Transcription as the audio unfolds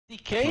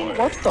DK?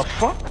 What the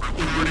fuck?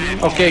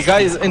 Okay,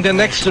 guys, in the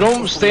next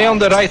room, stay on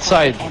the right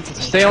side.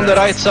 Stay on the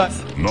right side.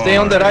 Stay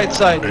on the right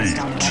side. 8,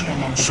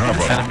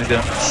 7,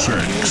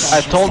 6. I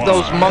told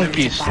those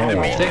monkeys.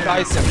 Take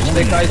items,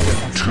 take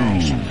items.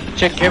 2.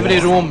 Check every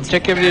room,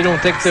 check every room,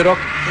 take the rock.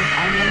 With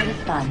unlimited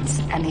funds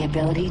and the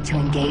ability to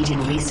engage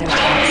in research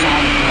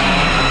outside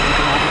of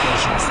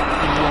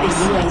the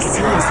UAC is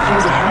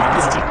here to help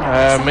this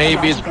technology.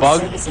 Maybe it's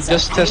bugged.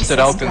 Just test it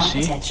out and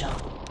see.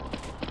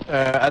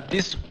 At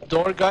this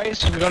door,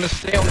 guys, we're gonna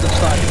stay on the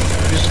side.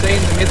 If you stay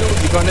in the middle,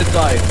 you're gonna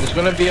die. There's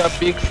gonna be a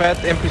big fat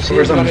NPC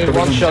who's gonna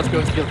one shot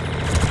gonna kill.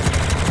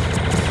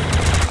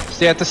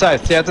 Stay at the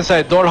side, stay at the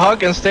side. Door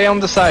hug and stay on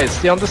the side,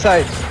 stay on the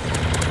side.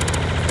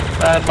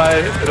 And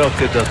my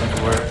rocket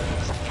doesn't work.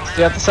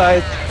 Stay at the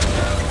side.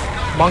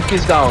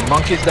 Monkeys down,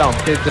 monkeys down.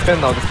 Okay,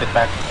 defend now, defend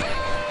back.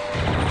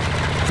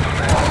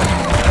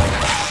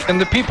 And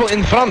the people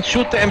in front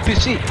shoot the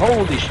NPC.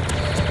 Holy shit.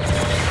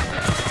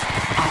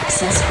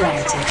 Access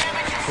granted.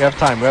 We have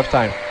time, we have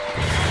time.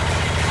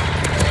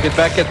 Get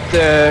back at,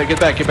 get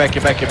back.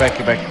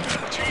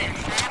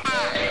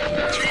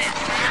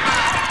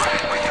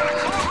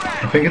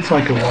 I think it's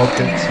like a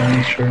rocket, so I'm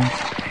not sure.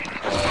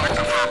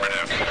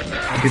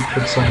 You could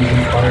put something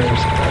in fire or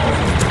something.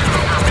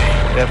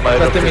 Yeah, my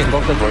Let them in,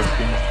 rocket don't let isn't them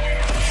working.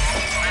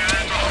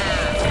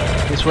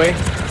 This way.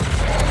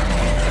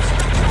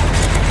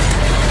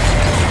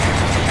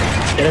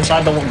 Get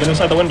inside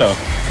the window.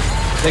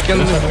 They can,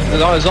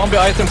 the zombie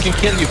item can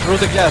kill you through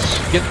the glass.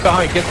 Get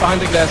behind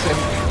the glass and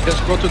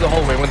just go to the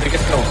hallway when they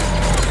get close.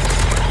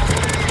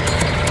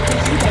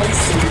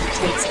 UAC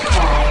takes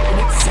pride in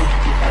its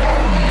safety.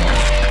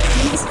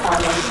 Please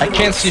follow I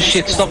can't see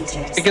shit, stop.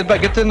 procedures. Get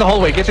back, get in the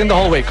hallway,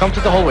 come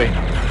to the hallway.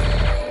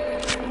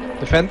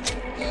 Defend.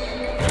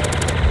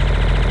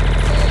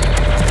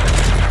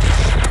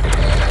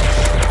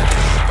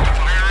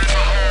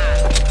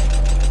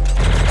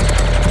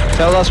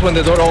 Tell us when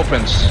the door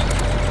opens.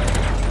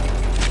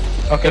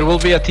 Okay, there will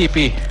be a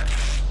TP.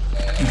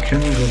 Okay,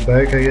 we'll go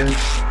back, I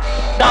guess.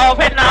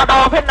 Open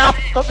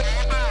up!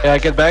 Yeah,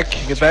 get back.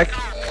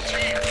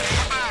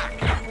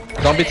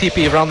 Zombie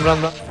TP, run.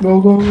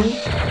 Go.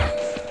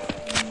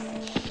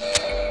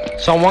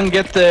 Someone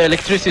get the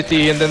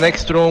electricity in the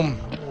next room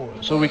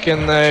so we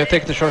can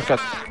take the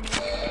shortcut.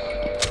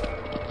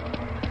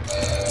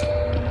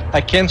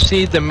 I can't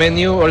see the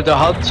menu or the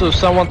HUD, so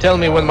someone tell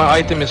me when my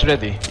item is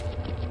ready.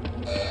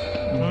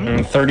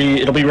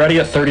 30. It'll be ready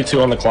at 32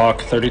 on the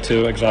clock.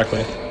 32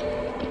 exactly.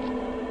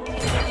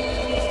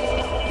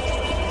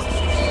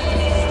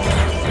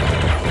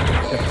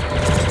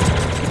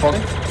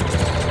 Holding.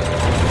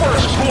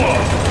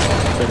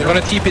 They're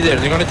gonna TP there.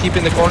 They're gonna TP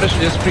in the corner, so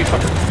just pre-fire.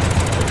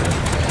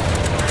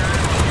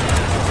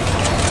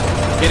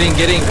 Get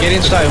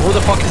inside. Who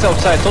the fuck is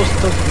outside? Toast.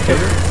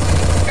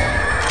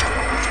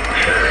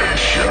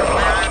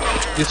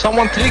 Did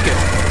someone trigger?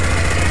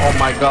 Oh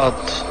my god.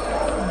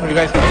 You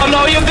guys. Oh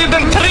no, you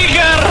didn't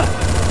trigger!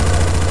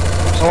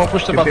 Someone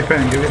push the Give me button.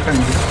 fan, give me fan.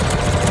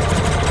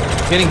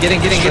 Getting.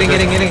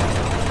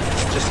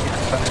 Just keep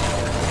it fast.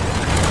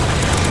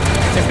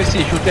 NPC,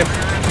 shoot them.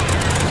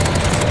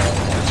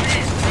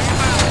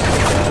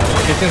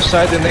 Get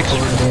inside the next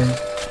room.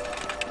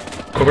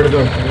 Cover the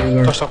door.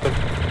 Push open.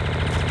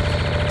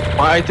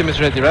 My item is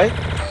ready, right?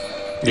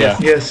 Yeah.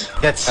 Yes.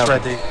 It's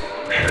ready.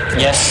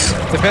 Yes.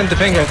 Defend,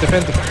 guys,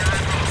 defend.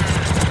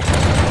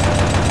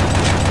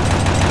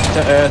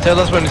 Tell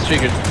us when it's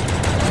triggered.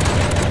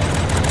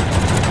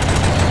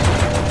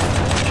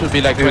 Should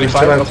be like We 25,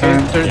 still have okay?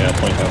 time. 30, Yeah,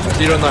 25.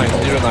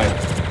 09.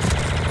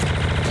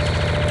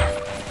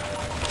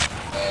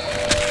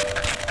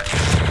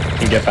 You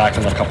can get back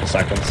in a couple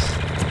seconds.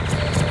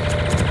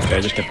 Okay,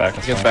 just get back.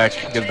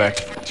 Get back.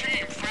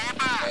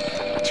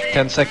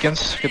 10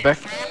 seconds, get back.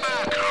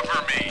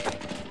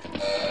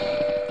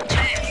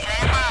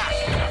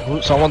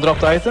 Someone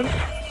dropped the item?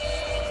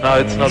 No,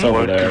 it's not over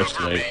working. there. It's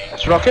too late.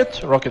 It's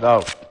rocket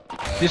out.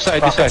 This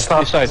side.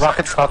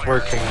 Rocket's not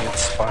working,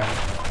 it's fine.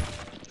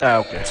 Ah,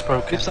 okay. It's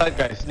broken. This side,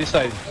 guys, this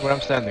side, where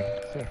I'm standing.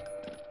 Here.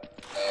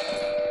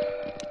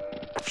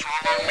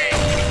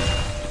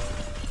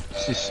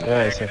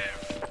 Yeah, I see.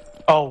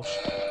 Oh,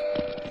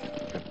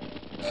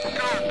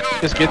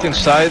 Just get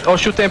inside. Oh,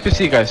 shoot the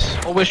NPC, guys.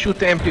 Always shoot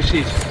the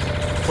NPCs.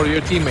 For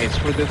your teammates,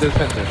 for the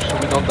defenders, so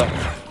we don't die.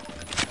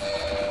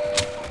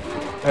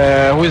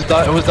 Who's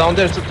down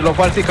there? Low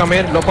party, come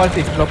here. Low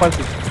party.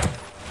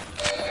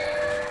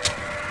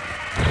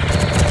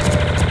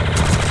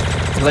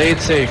 Play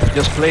it safe.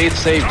 Just play it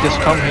safe. Just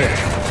come here.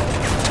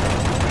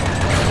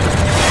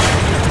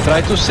 Try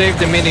to save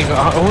the minigun.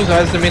 Who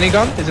has the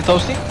minigun? Is it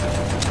Toasty?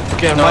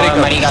 Okay, No,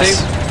 Marigun. Marigas.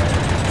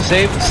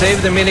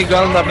 Save the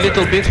minigun a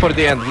little bit for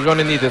the end. We're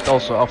gonna need it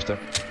also after.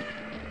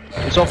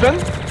 It's open?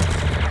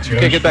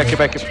 Okay, get back.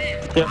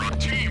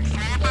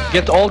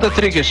 Get all the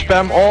triggers.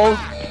 Spam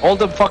all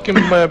the fucking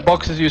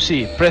boxes you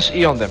see. Press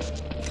E on them.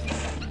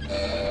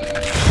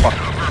 Fuck.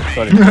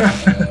 Sorry.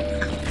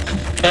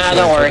 Nah,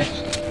 don't worry.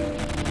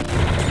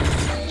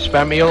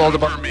 Spam E on all the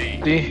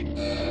boxes. D.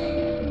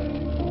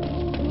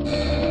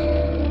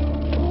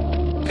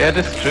 Yeah,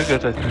 this is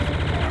triggered, I think.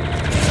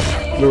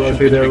 Blue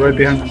RP there, right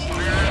behind us.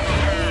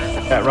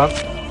 Yeah, run.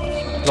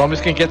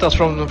 Zombies can get us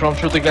from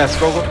through the glass.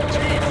 Go, go.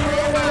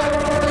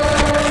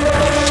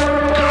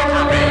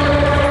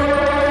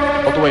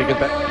 All the way, get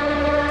back.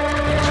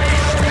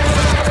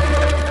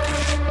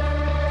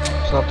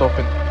 It's not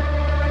open.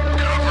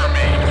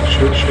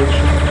 Shoot.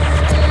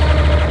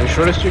 Are you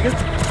sure it's triggered?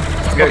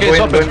 Yeah, Okay, go it's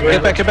in, open. go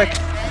in. Get back.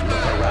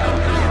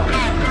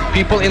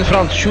 People in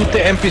front, shoot the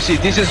NPC.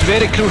 This is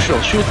very crucial.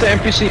 Shoot the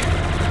NPC.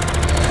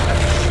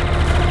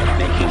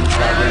 Making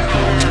progress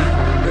home.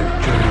 The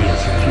journey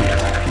is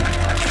futile.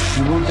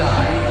 You will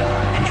die,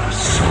 and your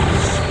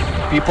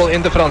soul. People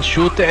in the front,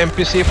 shoot the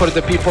NPC for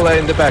the people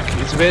in the back.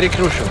 It's very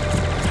crucial.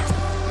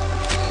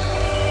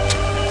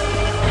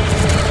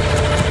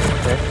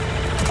 Okay.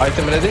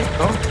 Item ready?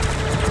 No?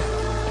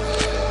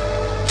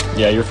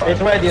 Yeah, you're fine.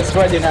 It's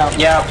ready now.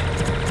 Yeah.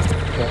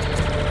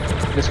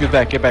 Let's get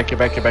back.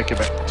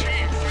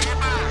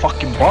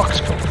 Fucking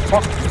box, go.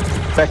 Fuck.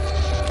 Back.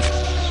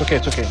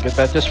 It's okay. Get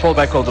back. Just fall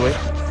back all the way.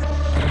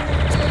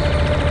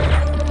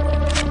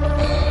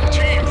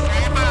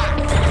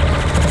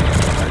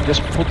 I'm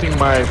just putting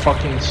my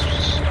fucking...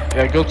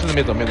 Yeah, go to the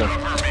middle.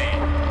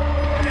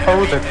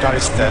 Oh, that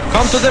guy's dead.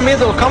 Come to the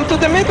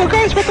middle,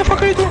 guys! What the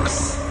fuck are you doing?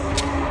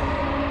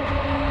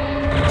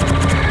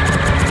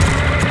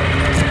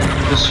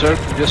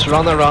 Just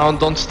run around,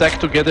 don't stack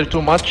together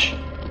too much.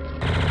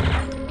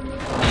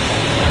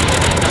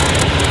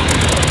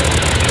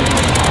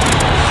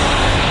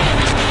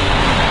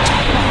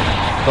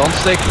 Don't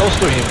stay close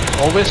to him,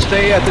 always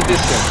stay at a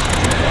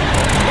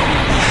distance.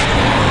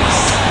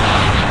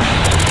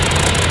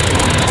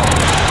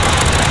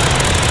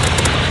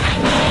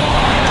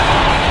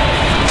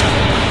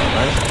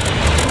 Nice.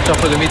 Jump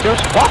for the meteors.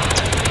 What?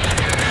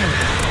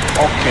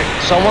 Okay,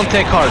 someone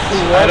take heart.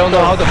 I don't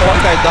know how the fuck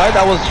I died,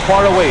 I was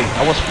far away.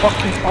 I was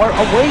fucking far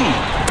away.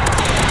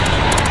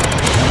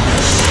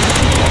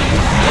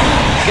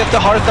 Get the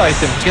heart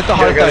item,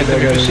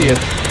 if you see it.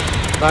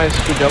 Nice,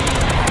 good job.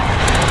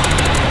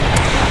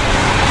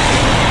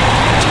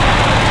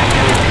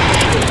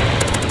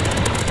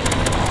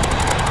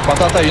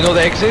 Batata, you know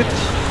the exit?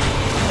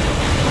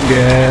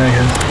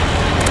 Yeah.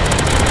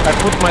 I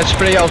put my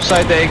spray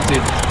outside the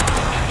exit.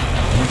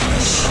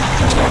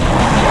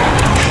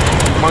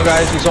 Come on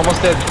guys, he's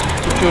almost dead.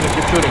 Keep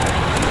shooting.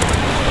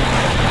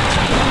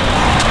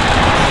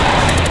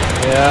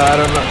 Yeah, I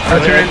don't know.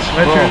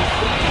 Bro.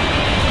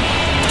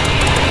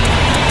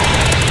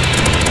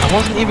 I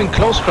wasn't even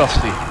close,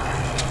 Krusty.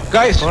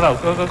 Guys, Go.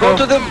 go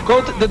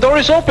to the door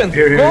is open.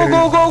 Here. Go.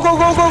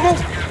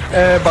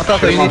 Batata,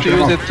 Shoot you him need to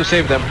off. use it to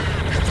save them.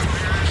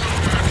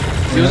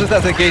 Use it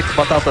at the gate,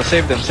 Batata,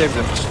 save them.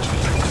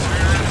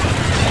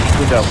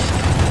 Good job.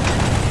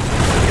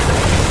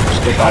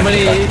 Get How back,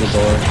 many- get back to the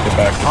door. Get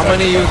back. How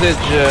many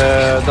usage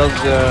does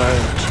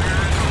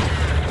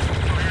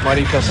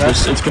Marika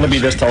have? It's gonna be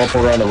this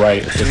teleporter on the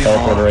right. It's this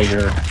teleporter right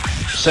here.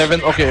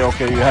 7. Okay.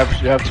 You have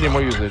 3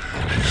 more usage.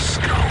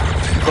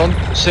 Don't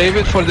save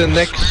it for the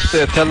next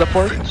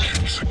teleport.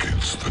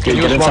 Get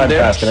use one inside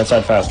there. fast. Get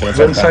inside fast. Go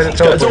inside the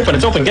teleport.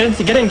 It's open. Get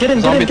in.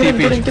 Zombie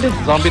TP.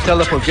 Zombie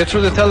teleport. Get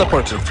through the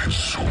teleporter.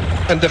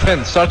 And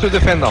defend. Start to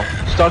defend now.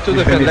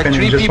 Defend, Like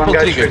 3 just one people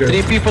guy trigger. trigger.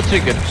 3 people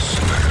trigger.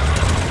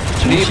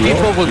 You can 3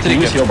 people will You can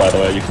use trigger. heal, by the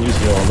way. You can use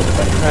heal on the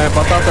defending.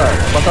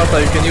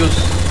 Batata, you can use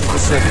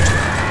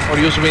or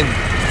use wind.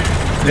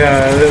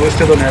 Yeah, we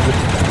still don't have it.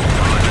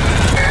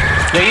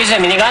 Do you use a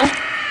minigun?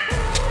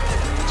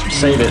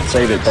 Save it.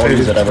 Don't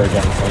use it ever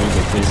again. Don't use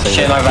it. Please save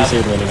Shit, it. my bad.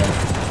 Please save it again.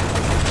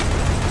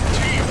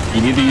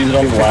 You need to use it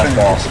on the last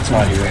boss. It's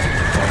not here.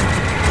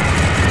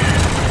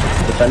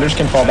 Defenders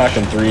can fall back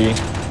in 3,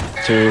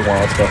 2, 1.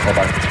 Let's go. Fall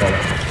back. Let's go.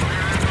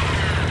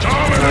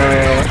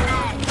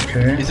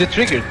 Okay. Is it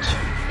triggered?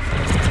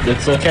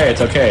 It's okay.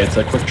 It's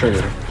a quick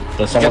trigger.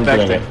 Someone's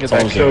doing it. Get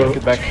Someone's doing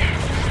it. back.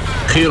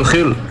 Heal.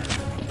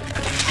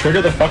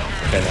 Trigger the fuck.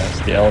 Okay, nice.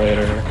 The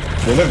elevator.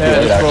 We might be Yeah,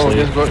 late actually.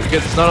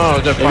 no,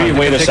 they're fine. Maybe They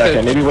wait can a take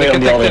second. Maybe wait they on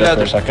can the take elevator for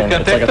ladder. a second. They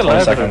can It's like take a the 10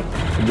 ladder. second.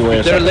 Maybe wait a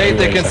If they're second. late, Maybe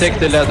they wait a can take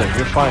the second. ladder.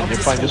 You're fine.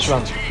 Just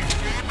run. Okay,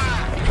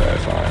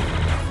 fine.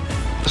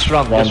 Just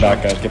run. Run Just back,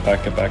 run. guys. Get back.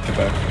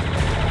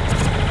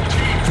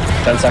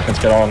 10 seconds.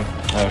 Get on.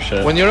 Oh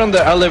shit. When you're on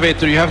the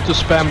elevator, you have to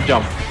spam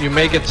jump. You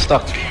may get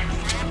stuck.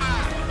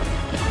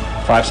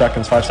 5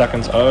 seconds.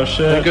 Oh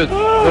shit. They're good.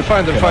 They're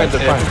fine.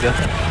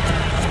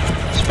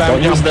 Spam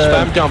Don't jump. use the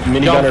Spam jump.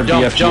 minigun or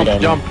BFG Jump.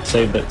 then. Jump.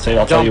 Save it.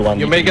 I'll tell you when.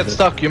 You may can get use it.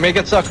 stuck.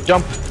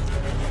 Jump.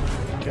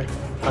 Okay.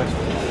 Nice.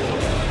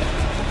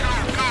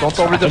 Don't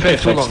over I think they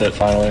defend too long. fixed it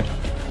finally.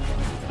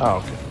 Oh,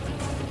 okay.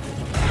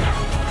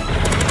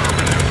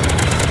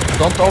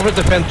 Don't over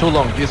defend too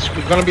long. It's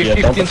gonna be Yeah,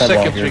 don't 15 defend second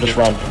long here. trigger. Just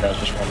run, guys.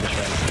 Just run.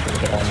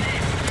 Get on.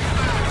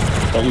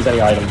 Don't use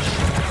any items.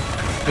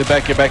 Get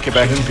back.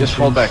 Just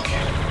fall back.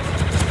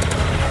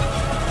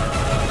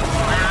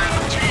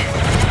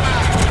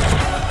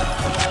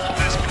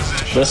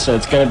 Listen,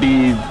 it's gonna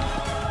be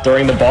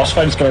during the boss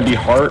fight. It's gonna be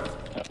heart,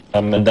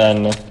 and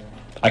then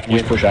I can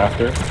use push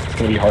after. It's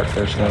gonna be heart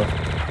first though.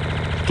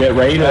 Get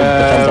ready to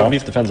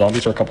defend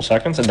zombies for a couple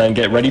seconds, and then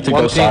get ready to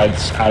go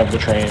sides out of the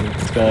train.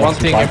 It's gonna one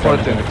thing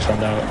important.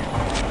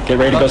 Get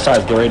ready to go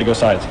sides, get ready to go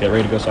sides, get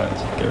ready to go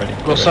sides, get ready.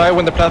 Go side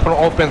when the platform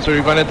opens or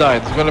you're gonna die.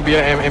 It's gonna be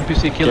an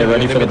NPC killing you. Get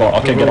ready for the ball.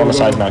 Okay, get on the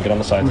sides now, get on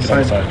the sides, get on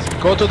the sides.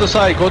 Go to the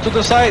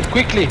side,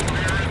 quickly!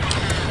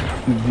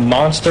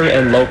 Monster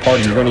and low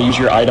party, you're gonna use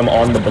your item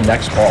on the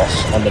next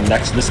boss. On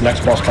this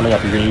next boss coming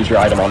up, you're gonna use your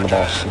item on the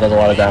boss. It does a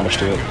lot of damage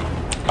to it.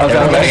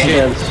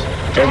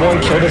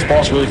 Everyone kill this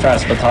boss really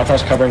fast.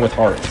 Batata's covering with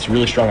heart. It's a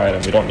really strong item.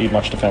 We don't need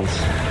much defense.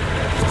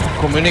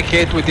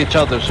 Communicate with each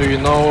other so you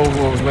know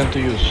when to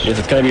use. Yes,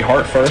 it's gonna be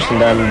heart first, and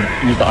then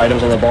use the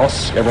items on the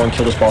boss. Everyone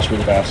kill this boss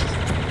really fast.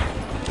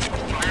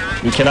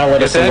 We cannot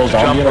let a single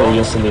zombie in or we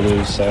instantly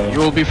lose, so... You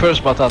will be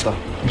first, Batata.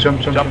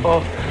 Jump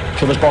off.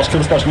 Kill this boss,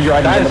 use your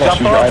items on the boss,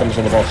 use your items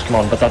on the boss. Come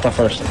on, Batata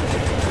first.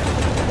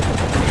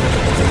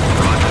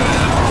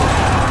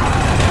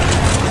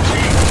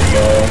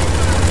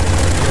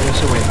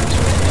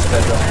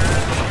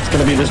 It's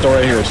gonna be this door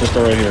right here, it's this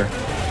door right here.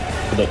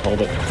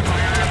 Hold it.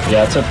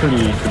 Yeah, it's a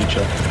pretty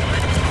chill.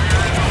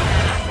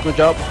 Good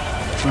job.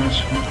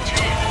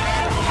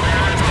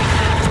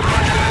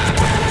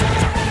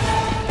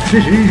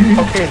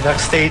 Okay,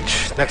 next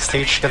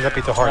stage gonna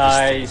be the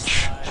hardest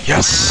stage.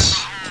 Yes!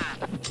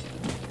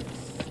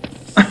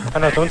 Oh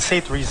no, don't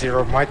say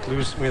 3-0, we might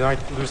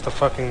lose the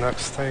fucking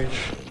next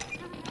stage.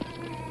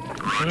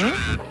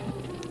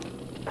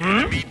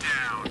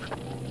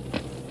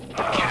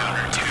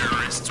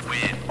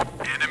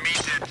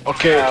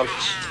 Okay.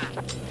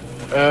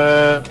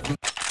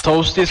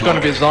 Toasty is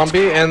gonna be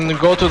zombie and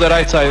go to the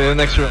right side in the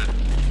next room.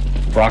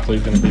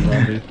 Broccoli's gonna be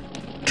zombie.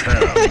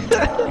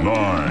 10,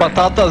 9,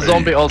 Batata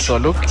zombie also,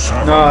 look.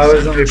 No, I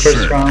was on the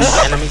first round.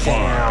 Enemy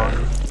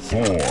down.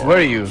 4, Where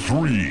are you?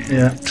 3,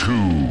 Yeah. 2,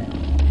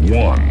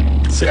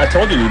 1. See, I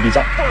told you you'd be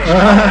zombie.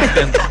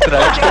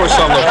 Let's pour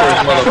some of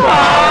first, motherfucker.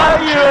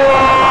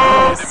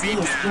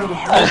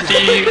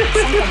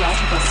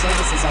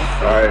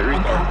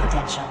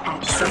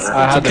 I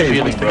had the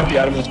feeling, bro. Pick up the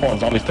items and spawn.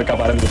 Zombies pick up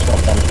items and spawn.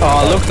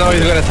 Oh, look, now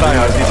he's gonna try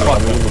hard. He's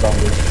fucked.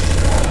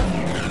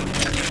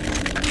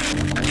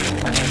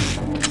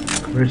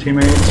 We're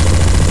teammates.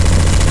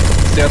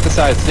 Stay at the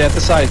side, stay at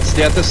the side,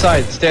 stay at the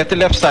side, stay at the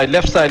left side,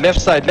 left side, left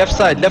side, left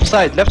side, left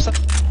side, left side.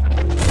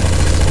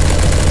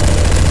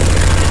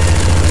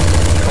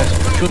 Nice.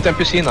 Shoot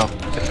NPC now.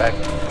 Get back.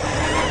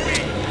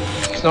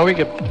 Snowy,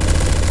 get.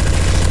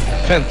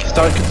 Defend.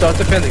 Start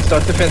defending.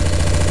 Start defending.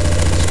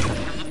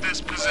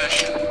 This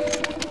position.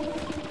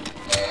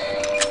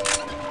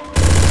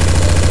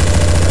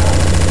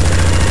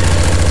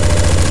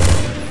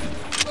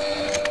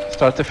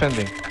 Start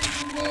defending.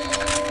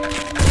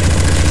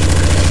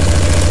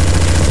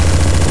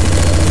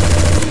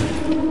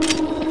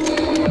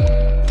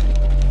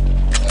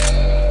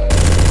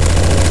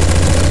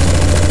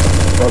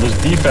 Bro, there's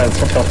defense.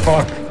 What the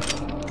fuck?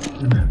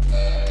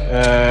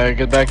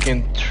 Get back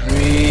in 3, 2,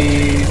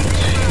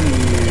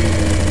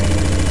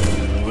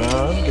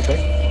 1. Get back.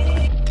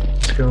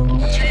 Let's go.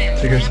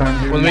 Take your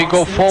time. When we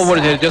go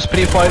forward here, just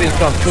pre-fire in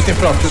front. Shoot in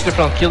front. Shoot in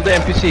front. Kill the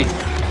NPC.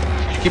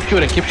 Keep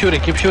shooting. Keep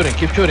shooting. Keep shooting.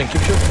 Keep shooting.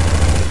 Keep shooting.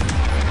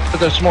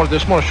 They're small. They're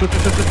small. Shoot.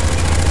 Shoot. Shoot.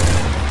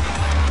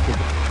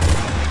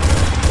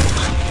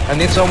 I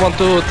need someone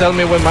to tell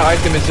me when my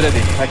item is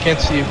ready. I can't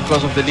see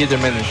because of the leader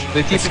menu.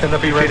 It's gonna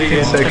be ready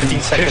in 15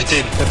 seconds.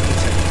 15 seconds.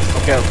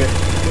 Okay, okay.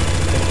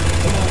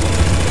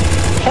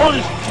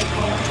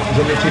 There's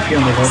only TP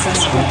on the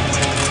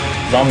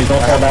left. Zombies,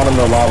 don't fall down in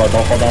the lava.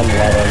 Don't fall down in the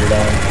lava. You're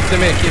down.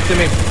 Keep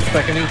them in. So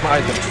I can use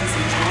my item.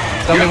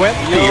 Tell me when.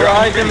 Your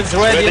item is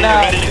ready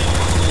now.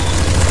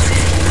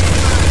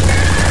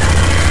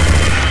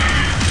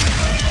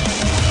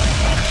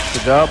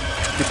 Good job.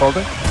 Keep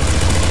holding.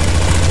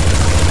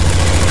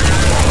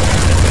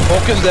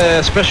 Focus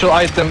the special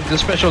item, the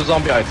special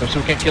zombie item, so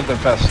we can kill them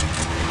fast.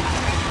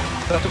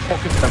 Try to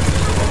focus them.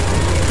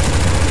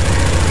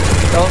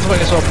 Tell us when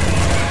it's open.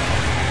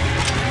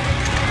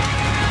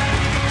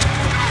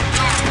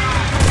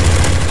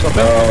 It's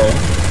open?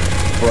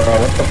 Bro,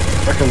 what the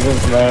fuck is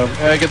this, man?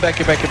 Get back,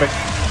 get back, get back.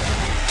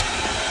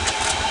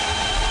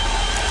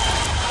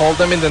 Hold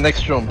them in the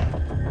next room.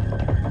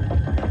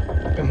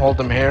 You can hold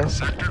them here.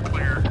 Sector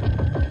clear.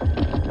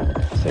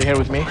 Stay here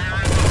with me.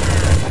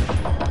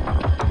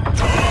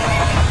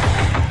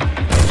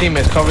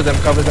 Teammates, cover them,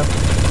 cover them.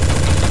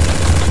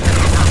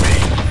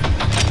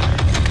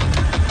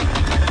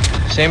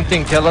 Same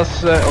thing, tell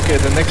us, okay,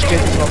 the next gate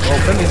is not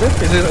open, is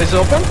it? Is it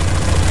open?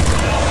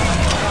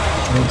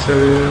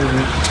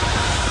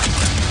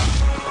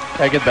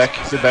 Yeah, get back,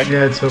 get back.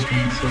 Yeah, it's open,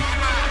 it's open.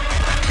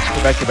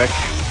 Get back, get back.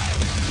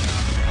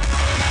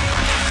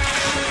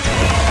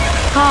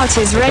 Heart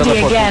is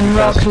ready again,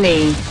 Rock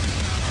Lee.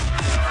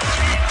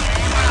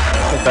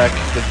 Get back,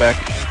 get back,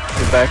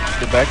 get back,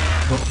 get back.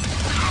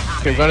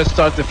 Okay, we're gonna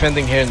start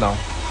defending here now.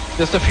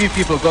 Just a few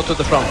people, go to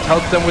the front.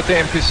 Help them with the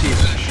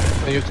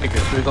NPCs. When you take it,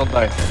 so we don't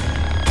die.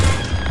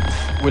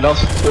 We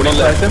lost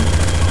item.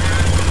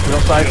 We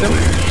lost item.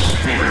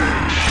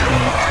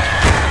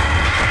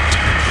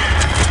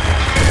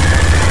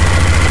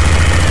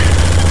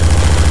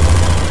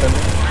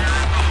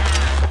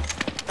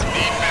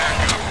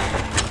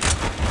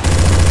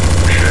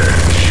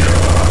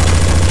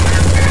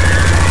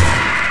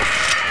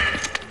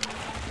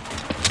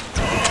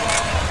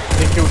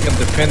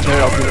 defend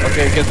here.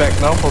 Okay, get back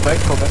now. Fall back,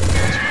 fall back.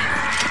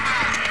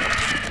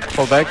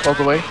 Fall back all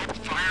the way.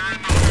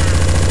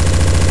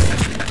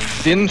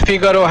 Didn't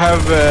Figaro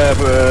have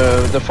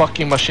the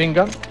fucking machine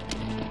gun?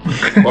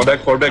 Fall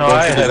back, don't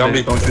shoot the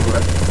zombies, don't shoot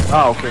that.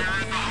 Ah, okay.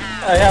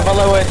 I have a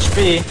low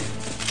HP.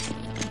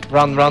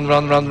 Run.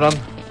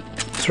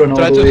 Let's run all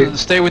Try the way. to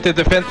stay with the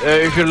defend.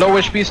 If you're low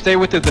HP, stay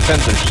with the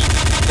defenders.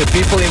 The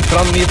people in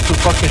front need to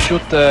fucking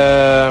shoot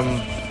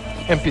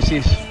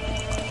NPCs.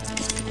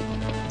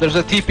 There's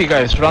a TP,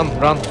 guys. Run.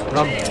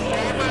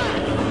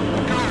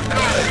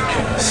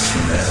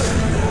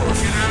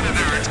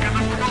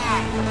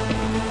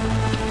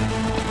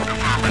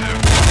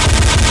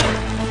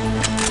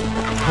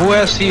 Who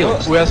has heal?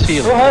 Who has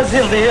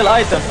healed the heal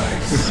item?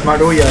 It's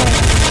Maruya.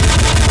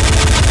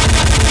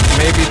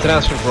 Maybe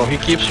transfer, bro. He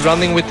keeps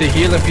running with the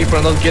heal and people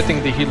are not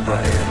getting the heal, bro.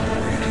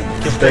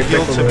 Give the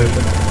heal to me.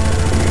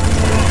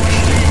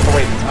 Oh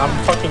wait, I'm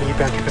fucking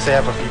e-banned because I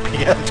have a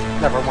VPN.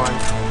 Never mind.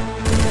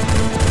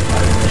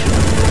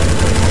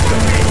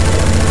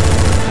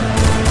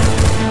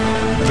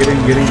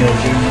 Getting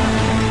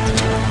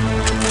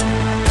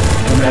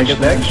Get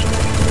back.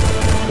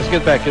 Let's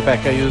get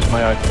back. I use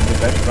my item. Get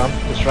back. Run.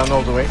 Let's run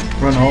all the way.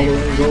 Run all the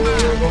way. Go.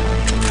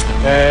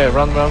 Yeah,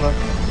 run.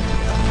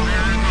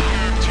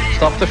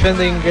 Stop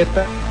defending. Get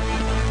back.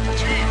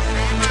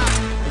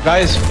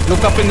 Guys,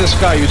 look up in the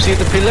sky. You see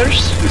the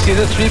pillars? You see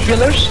the 3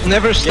 pillars?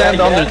 Never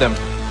stand under them.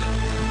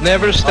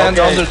 Never stand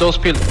under those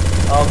pillars.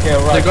 Okay,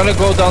 right. They're gonna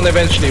go down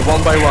eventually,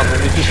 one by one.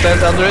 And if you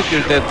stand under it,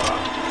 you're dead.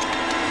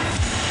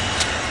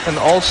 And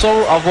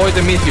also avoid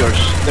the meteors.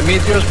 The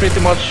meteors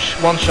pretty much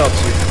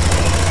one-shots you.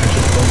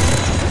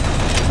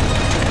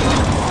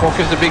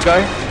 Focus the big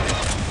guy.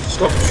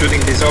 Stop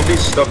shooting the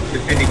zombies, stop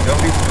defending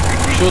zombies.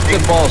 Shoot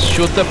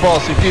the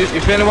boss.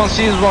 If anyone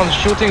sees one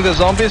shooting the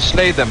zombies,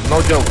 slay them.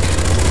 No joke.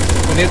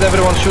 We need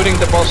everyone shooting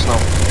the boss now.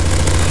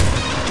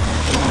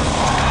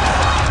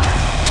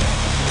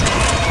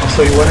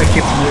 So you wanna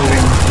keep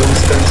moving, don't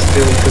stand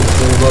still because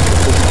there are a lot of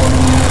people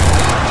spawning you.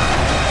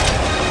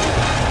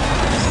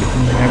 Just keep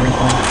moving every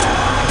time.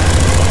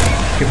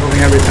 Keep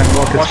moving every time,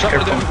 rockets,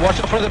 careful. Watch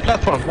out for the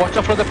platform.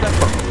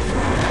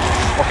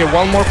 Okay,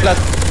 one more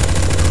platform.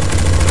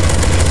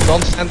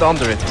 Don't stand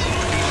under it.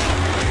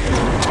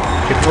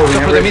 Keep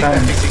moving every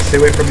time, stay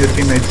away from your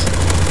teammates.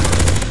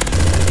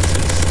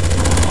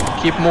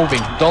 Keep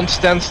moving. Don't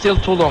stand still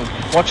too long.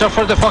 Watch out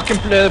for the fucking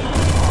the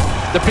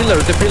pillar.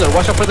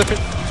 Watch out for the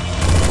pillar.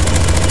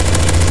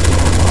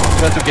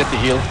 Try to get the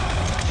heal.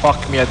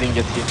 Fuck me, I didn't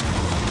get heal.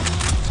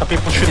 Some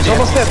people shoot. He's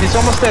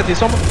almost dead.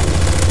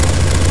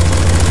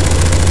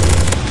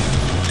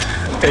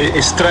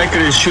 Hey, Striker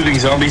is shooting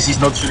zombies, he's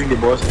not shooting the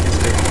boss.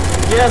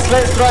 Yes,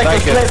 slay Striker.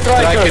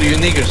 Striker, you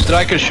nigger.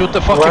 Striker, shoot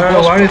the fucking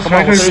boss. Why is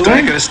Striker doing?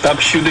 Striker, stop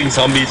shooting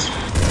zombies.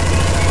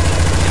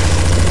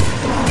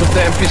 Shoot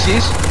the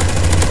NPCs.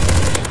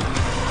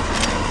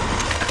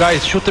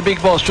 Guys, shoot the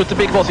big boss.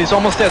 He's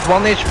almost dead.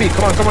 1 HP.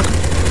 Come on.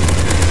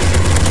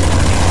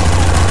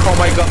 Oh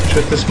my god.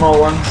 Shoot the small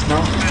ones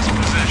now.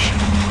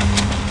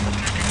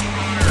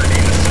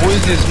 Who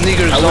is this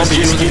nigger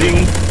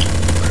zombie?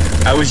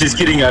 I was just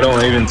kidding, I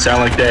don't even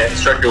sound like that.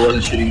 Striker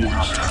wasn't shooting.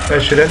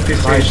 Shoot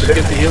NPC. Nice,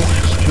 get the heal.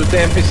 Shoot the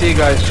NPC,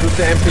 guys. Shoot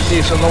the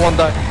NPC so no one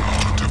dies.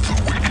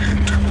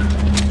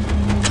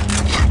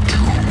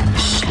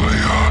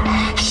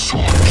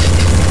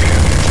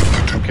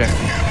 Okay.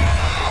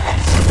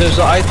 There's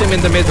an item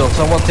in the middle.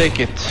 Someone take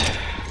it.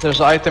 There's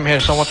an item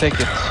here. Someone take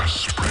it.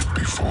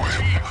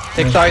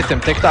 Take the item.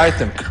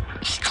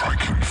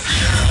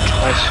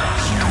 Nice.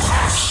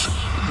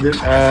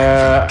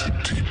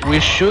 We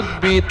should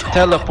be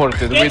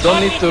teleported. We don't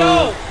need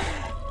to.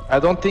 I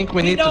don't think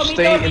we need to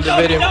stay in the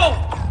very.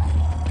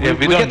 Yeah,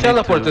 we get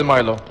teleported,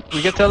 Milo.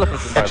 We get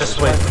teleported. Yeah, just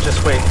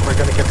wait. We're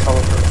gonna get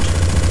teleported.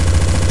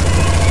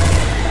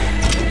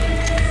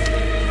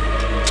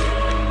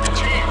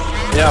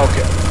 Yeah,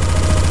 okay.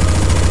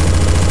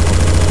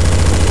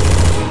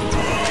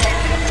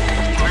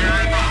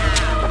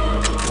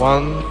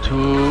 One,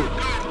 two.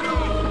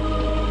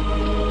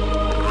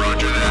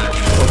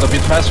 Was a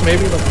bit fast,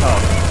 maybe, but no.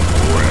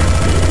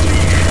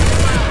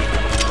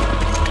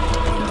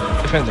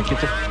 Defending,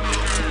 keep it.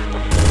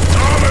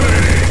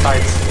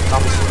 Sides.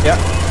 Yeah,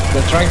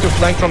 they're trying to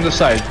flank from the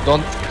side.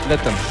 Don't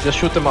let them. Just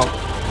shoot them out.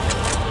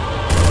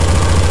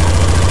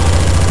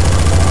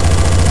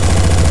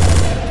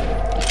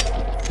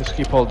 Just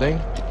keep holding.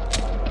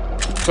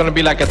 It's gonna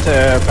be like a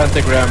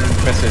pentagram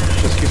message.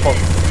 Just keep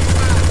holding.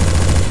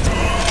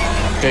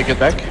 Okay, get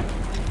back.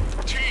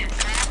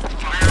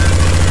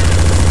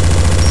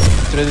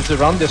 It's ready to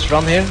run. Just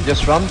run here.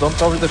 Just run.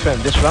 Don't over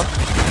defend. Just run.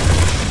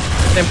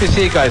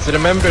 NPC guys,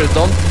 remember,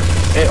 don't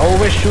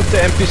always shoot the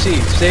NPC.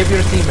 Save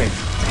your teammate.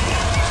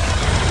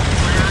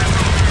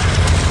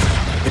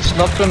 It's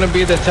not gonna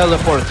be the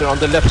teleporter on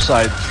the left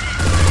side.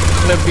 It's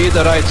gonna be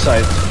the right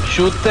side.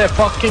 Shoot the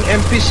fucking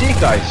NPC,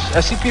 guys. I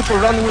see people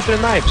running with their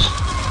knives.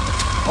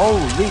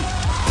 Holy.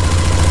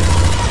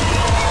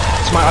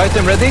 Is my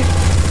item ready?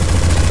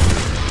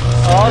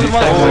 Almost.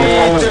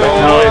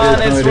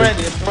 It's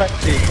ready. It's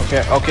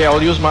ready. Okay,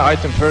 I'll use my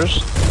item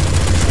first.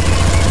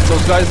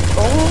 Those guys.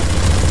 Oh.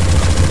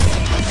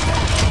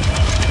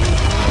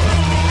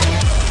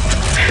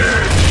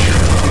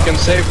 You can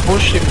save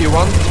push if you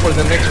want for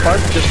the next part.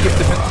 Just keep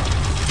the pin.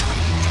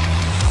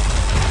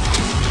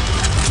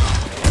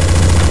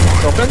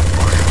 It's open.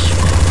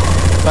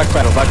 Back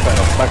pedal.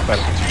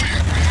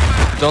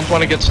 Don't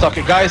want to get stuck.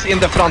 Guys in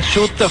the front,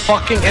 shoot the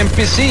fucking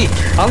NPC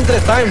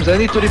 100 times. I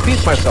need to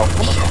repeat myself.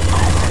 Come on.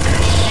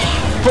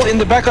 People in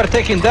the back are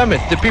taking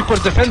damage. The people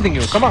defending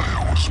you. Come on.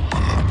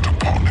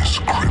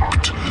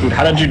 Dude,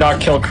 how did you not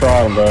kill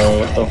Kron, bro?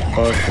 What the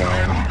fuck,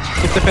 man?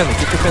 Keep defending.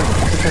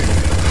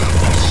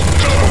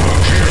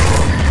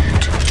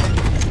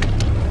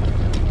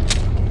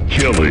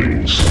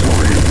 Killing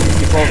spree.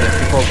 Keep holding.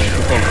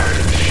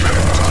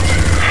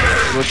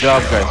 Good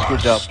job, guys. Good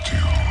job.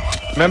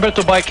 Remember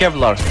to buy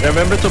Kevlar.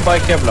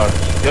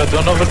 Yo,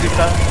 don't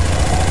over-defend.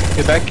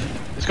 Get back.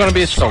 It's gonna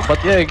be slow,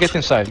 but yeah, get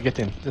inside. Get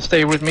in. Just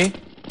stay with me.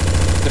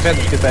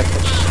 Defenders, get back.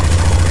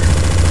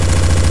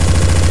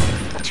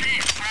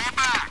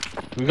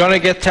 We're gonna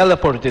get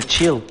teleported.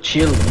 Chill,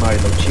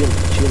 Milo. Chill.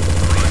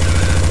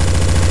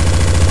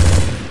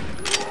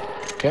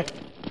 Okay.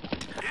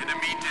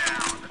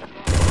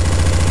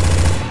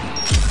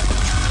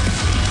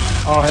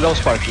 Oh, hello,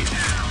 Sparky.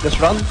 Just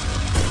run.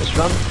 Just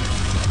run.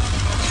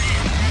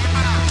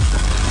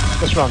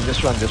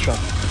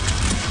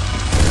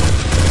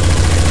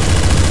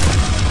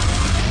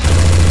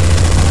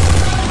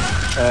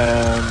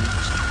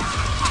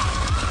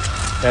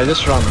 Yeah,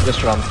 just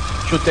run.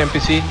 Shoot the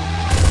NPC.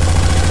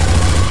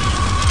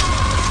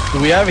 Do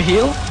we have a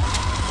heal?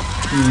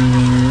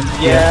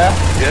 Yeah.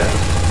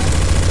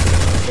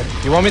 Okay.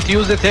 You want me to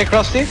use the take,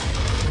 Rusty?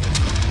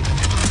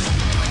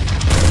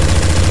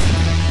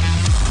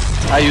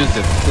 I used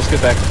it. Just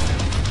get back.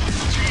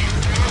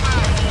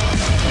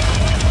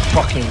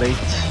 Fucking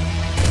late.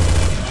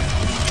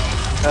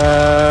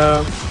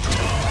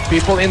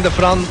 People in the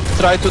front,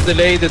 try to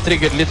delay the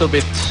trigger a little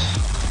bit.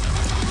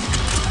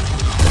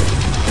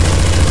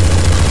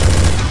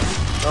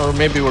 Or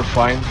maybe we're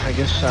fine, I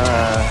guess.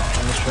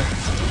 I'm not sure.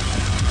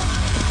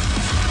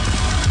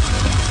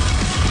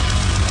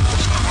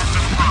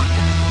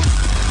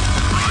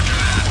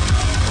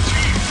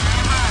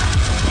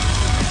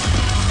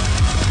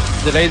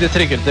 Delay the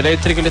trigger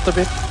a little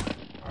bit.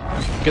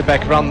 Get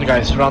back, run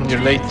guys, run,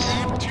 you're late.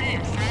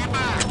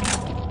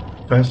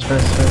 Fast.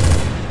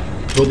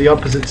 Go the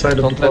opposite side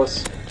of the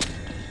boss.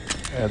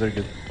 Yeah, they're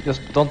good.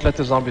 Just don't let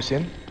the zombies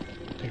in.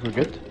 I think we're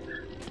good.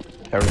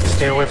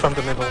 Stay away from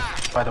the middle.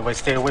 By the way,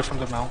 stay away from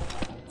the middle.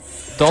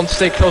 Don't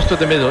stay close to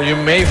the middle. You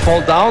may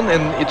fall down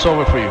and it's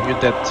over for you. You're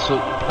dead. So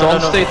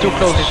don't stay too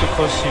close. Stay too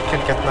close, you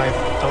can get knifed.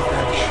 Don't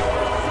edge.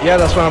 Yeah,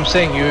 that's what I'm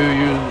saying.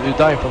 You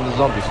die from the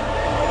zombies.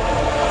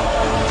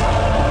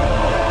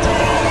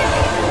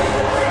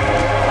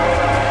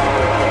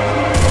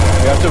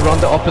 You have to run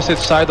the opposite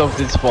side of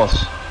this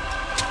boss.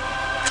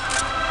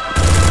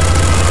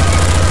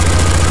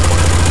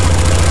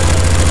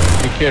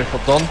 Be careful.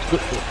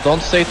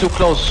 Don't stay too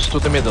close to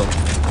the middle.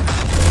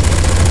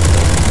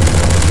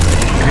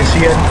 If you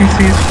see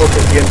NPCs,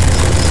 focus the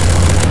NPCs.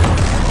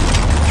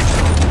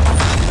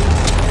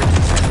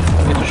 I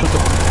need to shoot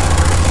them.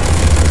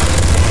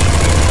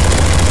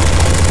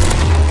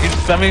 Keep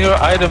spamming your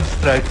item,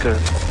 Striker.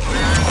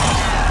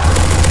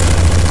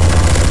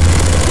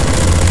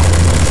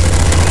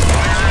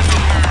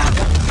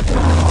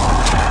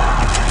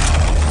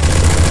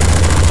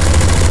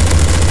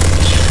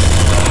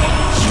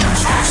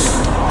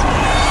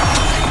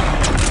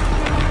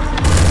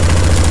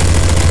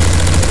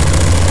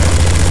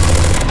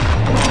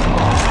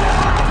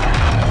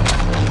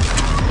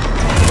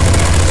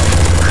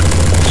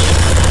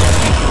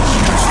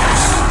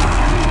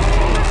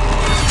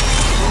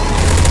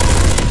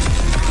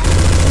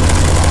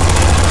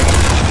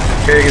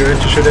 Okay, you're ready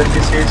to shoot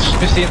NPCs?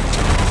 15.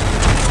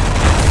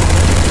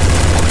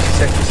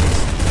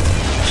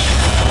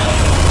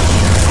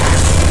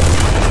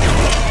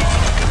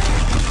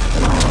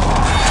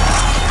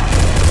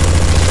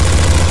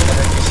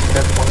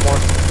 One more.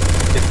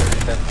 Get there,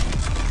 dead.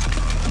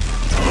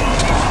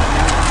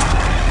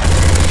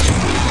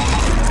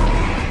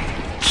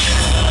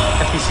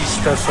 NPCs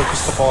try to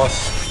focus the boss.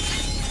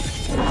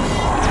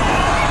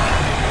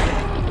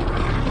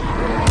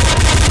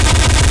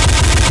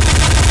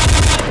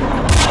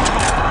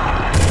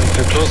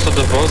 Close to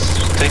the boss,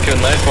 take your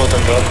knife out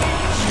and run.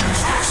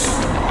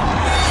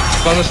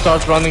 It's gonna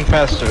start running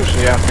faster, so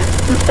yeah.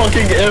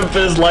 Fucking imp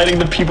is lighting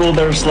the people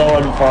that are slow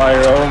on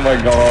fire. Oh my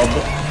god.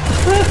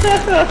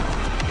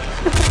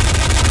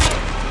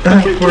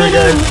 Poor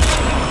guy.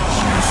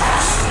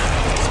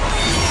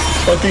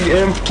 Fucking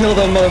imp, kill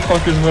them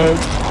motherfuckers, man.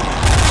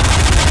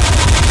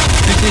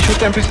 NPC,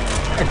 shoot NPC.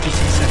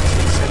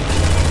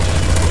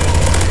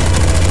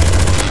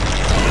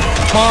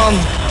 Come on,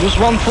 use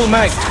one full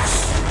mag.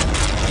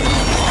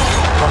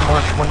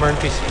 One more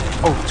NPC.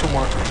 Oh, two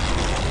more.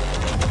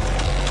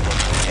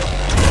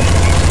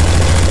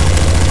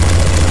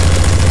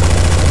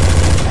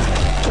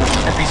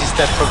 NPC's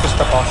dead. Focus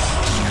the boss.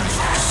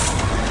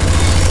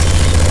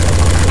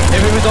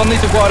 Maybe we don't need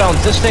to go around.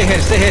 Just stay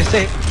here, stay here,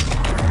 stay here.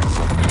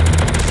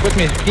 With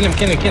me. Kill him,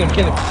 kill him, kill him,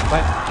 kill him.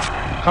 Bye.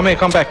 Come here,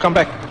 come back, come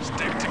back.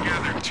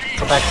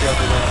 Go back the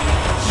other way.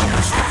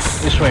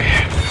 This way.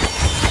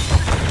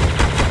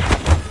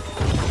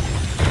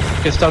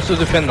 Okay, start to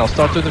defend now.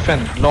 Start to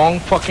defend. Long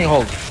fucking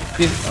hold.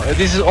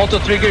 This is auto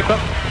trigger.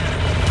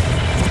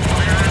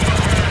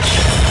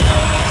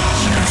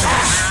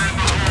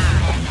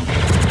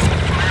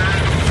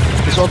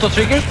 Is auto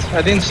triggered?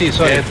 I didn't see.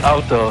 Sorry. Yeah, it's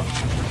auto.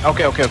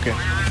 Okay, okay, okay.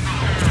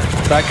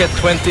 Back at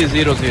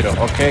 20:00.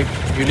 Okay,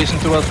 you listen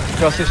to what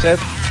Krusty said.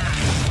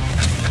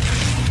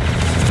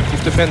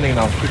 Keep defending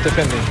now. Keep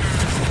defending.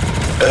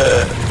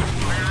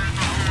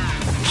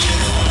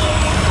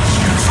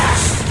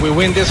 We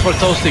win this for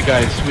Toasty,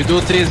 guys. We do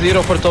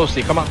 3-0 for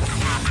Toasty. Come on.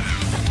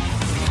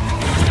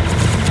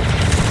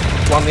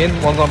 One in,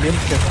 one zombie in.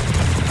 Okay.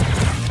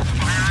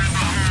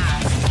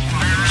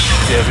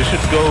 Yeah, we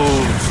should go.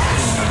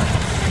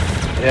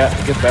 Yeah,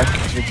 get back.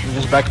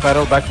 Just back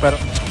pedal, back pedal.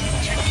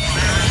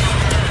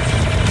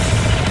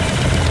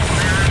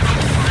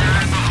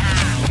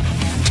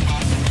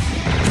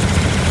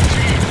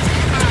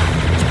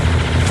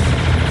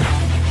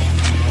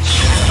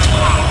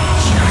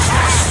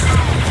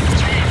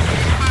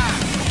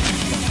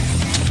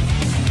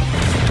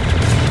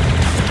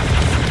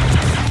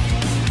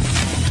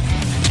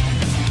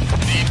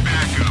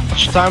 How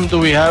much time do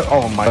we have?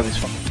 Oh my god, this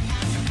one.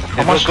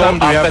 How much time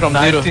do we have from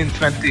 0?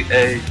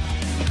 1928.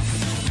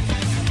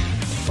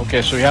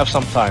 Okay, so we have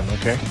some time,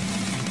 okay?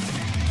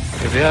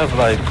 If we have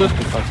like good.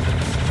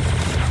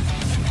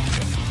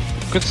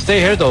 Could stay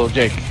here though,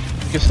 Jake.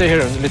 You can stay here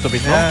a little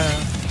bit, no?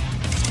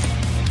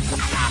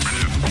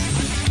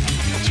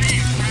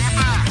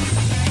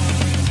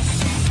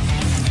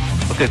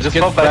 Okay, just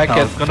Get go back now.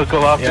 back It's gonna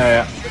go after. Yeah,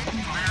 yeah.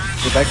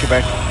 Get back, get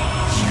back.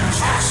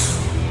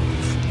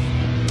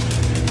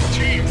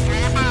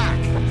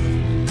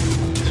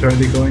 It's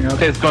already going up.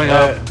 Okay, it's going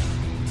up.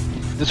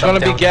 There's gonna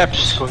be down.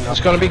 gaps. Going up. There's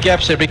gonna be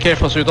gaps here. Be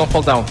careful so you don't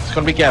fall down. It's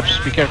gonna be gaps.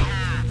 Be careful.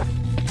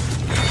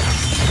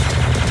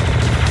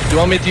 You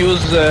want me to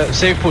use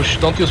save push?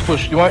 Don't use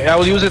push. You want? I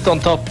will use it on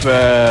top,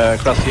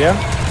 Krusty, yeah?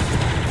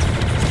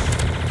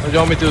 Or do you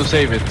want me to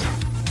save it?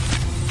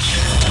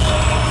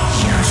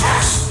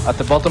 At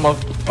the bottom of...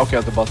 Okay,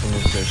 at the bottom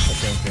of the stairs.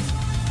 Okay, okay.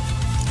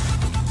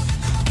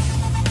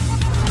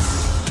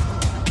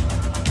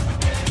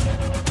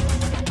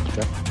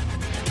 Okay.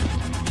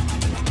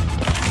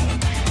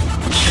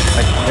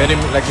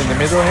 Like in the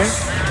middle here?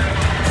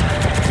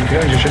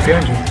 Behind you, shit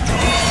behind you.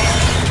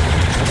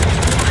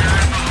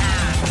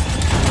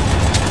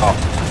 Oh.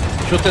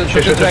 Shoot the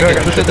dragon,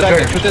 shoot the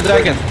dragon, shoot the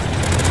dragon.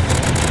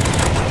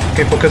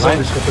 Okay, focus on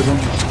this, focus on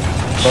this.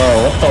 Bro,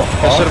 what the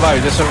fuck? They survive,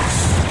 they survive.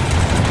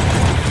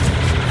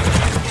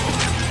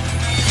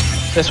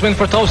 Let's win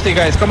for Toasty,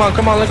 guys. Come on,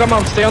 come on, come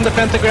on. Stay on the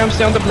pentagram,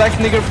 stay on the black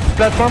nigger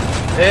platform.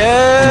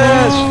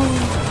 Yes!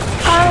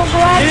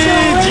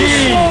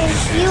 Congratulations!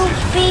 You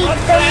beat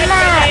the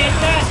match!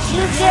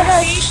 You get a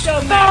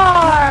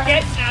star!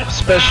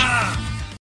 Special.